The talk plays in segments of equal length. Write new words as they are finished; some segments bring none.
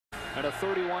And a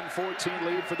 31-14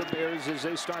 lead for the Bears as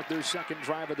they start their second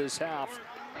drive of this half.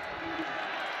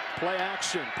 Play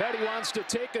action. Petty wants to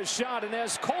take a shot and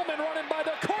has Coleman running by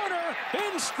the corner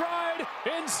in stride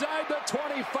inside the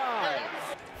 25.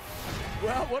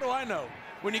 Well, what do I know?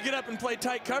 When you get up and play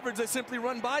tight coverage, they simply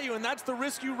run by you, and that's the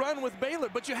risk you run with Baylor.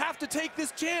 But you have to take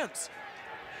this chance.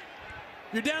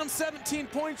 You're down 17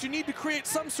 points. You need to create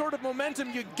some sort of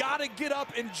momentum. You got to get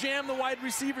up and jam the wide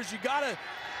receivers. You got to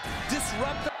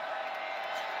disrupt them.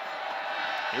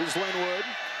 Here's Linwood.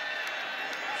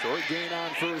 Short gain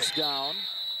on first down.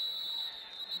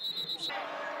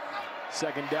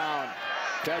 Second down.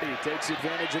 Petty takes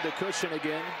advantage of the cushion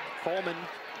again. Coleman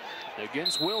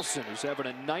against Wilson, who's having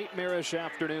a nightmarish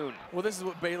afternoon. Well, this is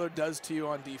what Baylor does to you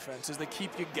on defense, is they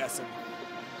keep you guessing.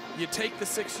 You take the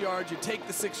 6 yards, you take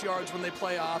the 6 yards when they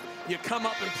play off, you come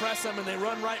up and press them and they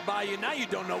run right by you. Now you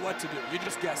don't know what to do. You're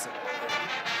just guessing.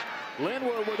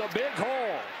 Linwood with a big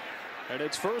hole. And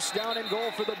it's first down and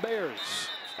goal for the Bears.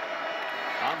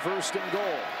 On first and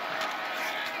goal.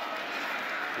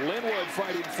 Linwood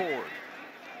fighting forward.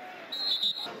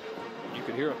 You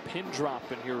can hear a pin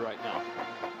drop in here right now.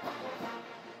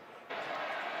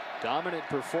 Dominant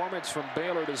performance from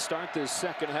Baylor to start this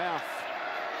second half.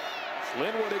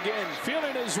 Linwood again,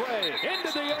 feeling his way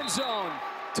into the end zone.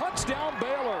 Touchdown,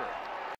 Baylor.